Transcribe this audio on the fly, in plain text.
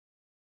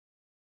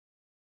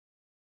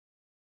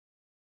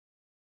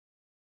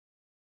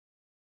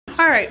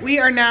All right, we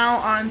are now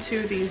on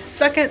to the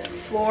second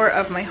floor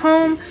of my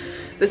home.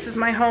 This is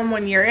my home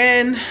when you're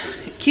in.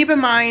 Keep in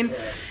mind,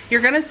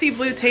 you're gonna see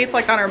blue tape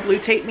like on our blue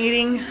tape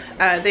meeting.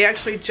 They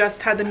actually just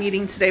had the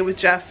meeting today with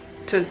Jeff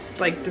to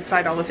like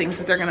decide all the things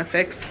that they're gonna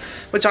fix,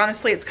 which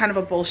honestly it's kind of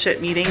a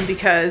bullshit meeting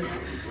because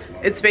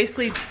it's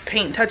basically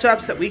paint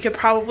touch-ups that we could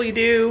probably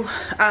do.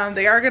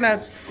 They are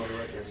gonna,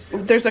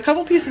 there's a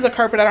couple pieces of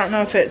carpet, I don't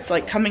know if it's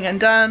like coming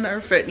undone or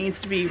if it needs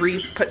to be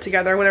re-put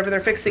together, whatever,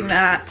 they're fixing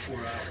that.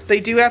 They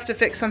do have to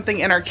fix something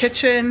in our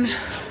kitchen.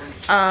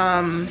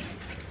 And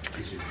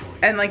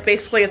like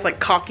basically it's like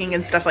caulking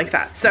and stuff like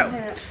that.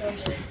 So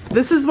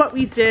this is what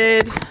we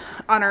did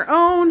on our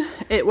own.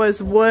 It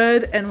was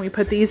wood and we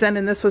put these in,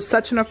 and this was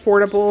such an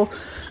affordable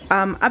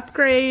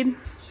upgrade.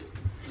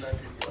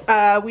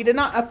 We did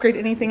not upgrade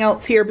anything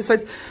else here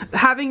besides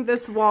having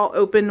this wall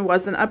open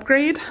was an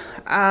upgrade.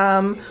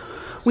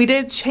 We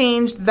did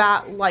change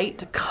that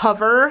light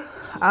cover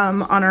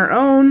on our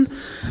own.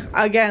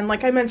 Again,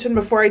 like I mentioned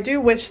before, I do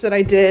wish that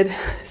I did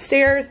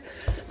stairs.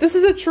 This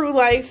is a true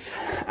life.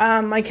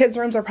 My kids'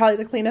 rooms are probably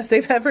the cleanest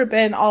they've ever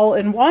been all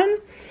in one.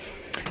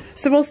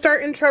 So we'll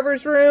start in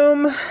Trevor's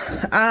room.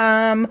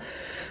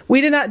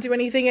 We did not do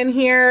anything in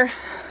here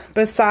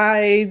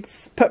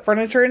besides put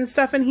furniture and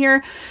stuff in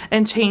here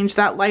and change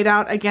that light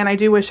out. Again, I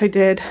do wish I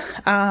did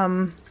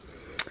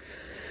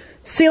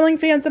ceiling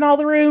fans in all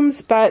the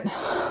rooms, but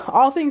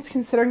all things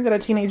considering that a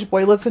teenage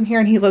boy lives in here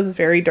and he lives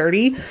very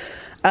dirty,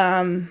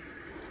 the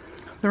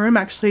room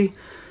actually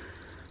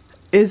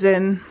is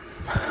in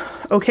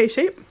okay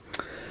shape.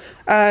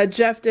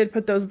 Jeff did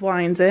put those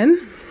blinds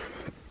in.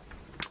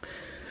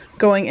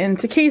 Going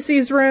into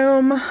Casey's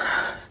room,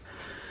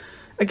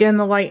 again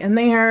the light in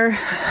there.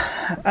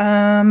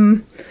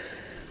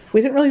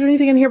 We didn't really do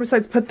anything in here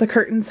besides put the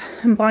curtains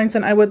and blinds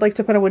in. I would like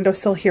to put a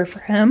windowsill here for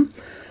him.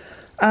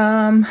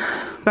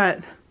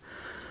 But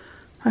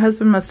my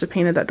husband must have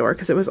painted that door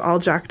because it was all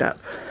jacked up.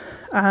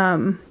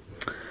 But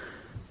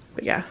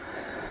yeah,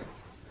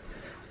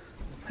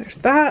 there's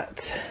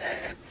that.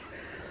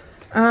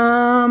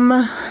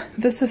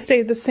 This has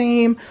stayed the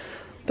same.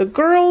 The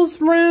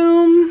girls'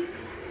 room,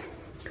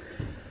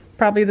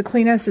 probably the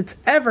cleanest it's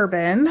ever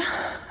been.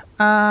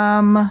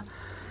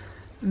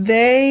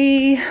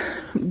 They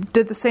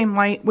did the same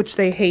light, which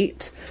they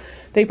hate.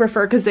 They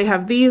prefer, because they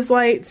have these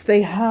lights,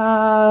 they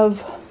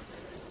have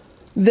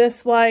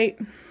this light.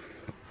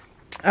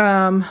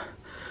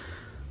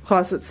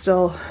 Closet's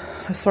still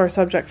a sore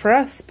subject for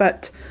us,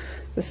 but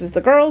this is the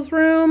girls'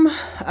 room.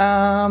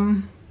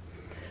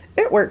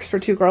 It works for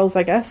two girls,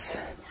 I guess.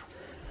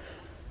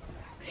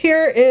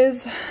 Here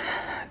is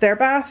their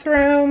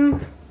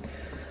bathroom.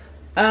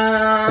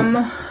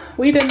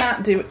 We did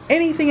not do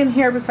anything in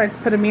here besides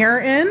put a mirror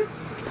in.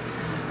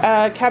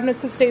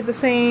 Cabinets have stayed the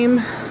same.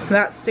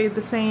 That stayed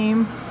the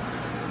same.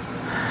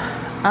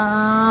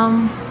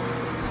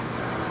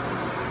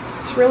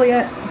 That's really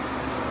it.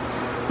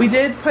 We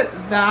did put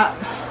that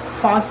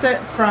faucet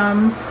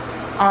from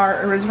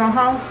our original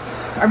house,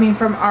 I mean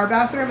from our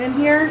bathroom in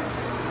here.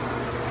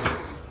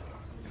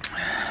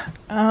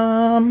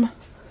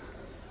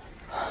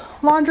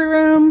 Laundry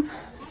room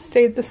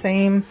stayed the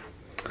same.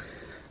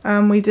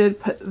 We did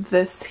put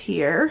this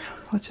here,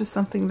 which is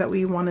something that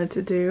we wanted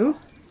to do.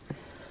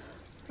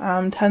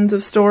 Tons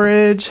of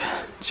storage.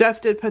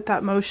 Jeff did put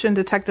that motion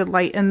detected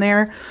light in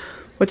there,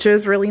 which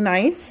is really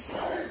nice.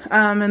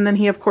 And then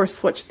he of course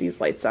switched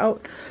these lights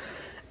out.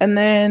 And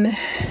then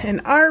in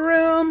our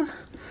room,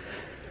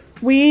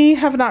 we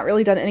have not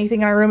really done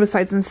anything in our room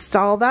besides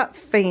install that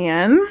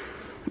fan,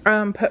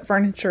 put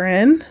furniture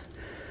in.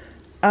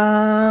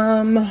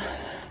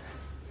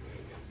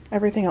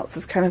 Everything else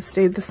has kind of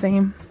stayed the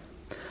same.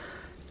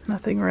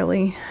 Nothing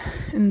really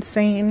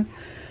insane.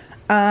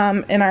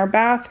 In our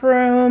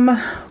bathroom,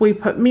 we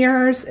put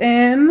mirrors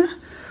in.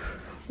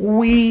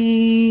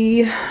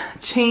 We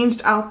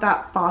changed out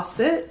that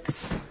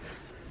faucet.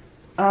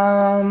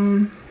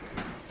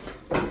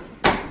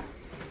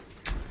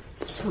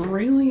 That's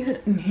really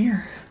it in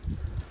here.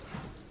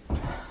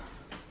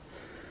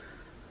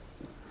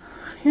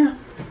 Yeah,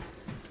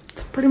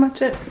 that's pretty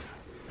much it.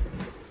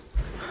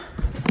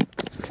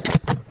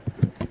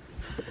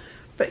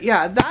 But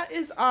yeah, that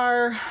is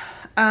our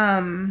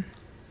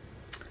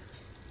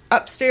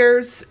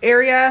upstairs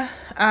area.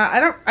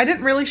 I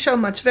didn't really show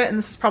much of it, and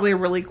this is probably a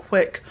really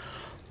quick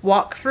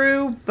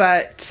walkthrough,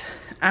 but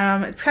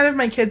it's kind of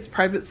my kids'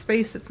 private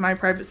space. It's my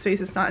private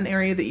space. It's not an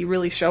area that you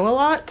really show a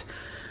lot,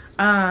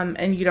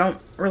 and you don't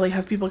really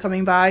have people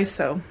coming by,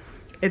 so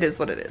it is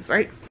what it is,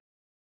 right?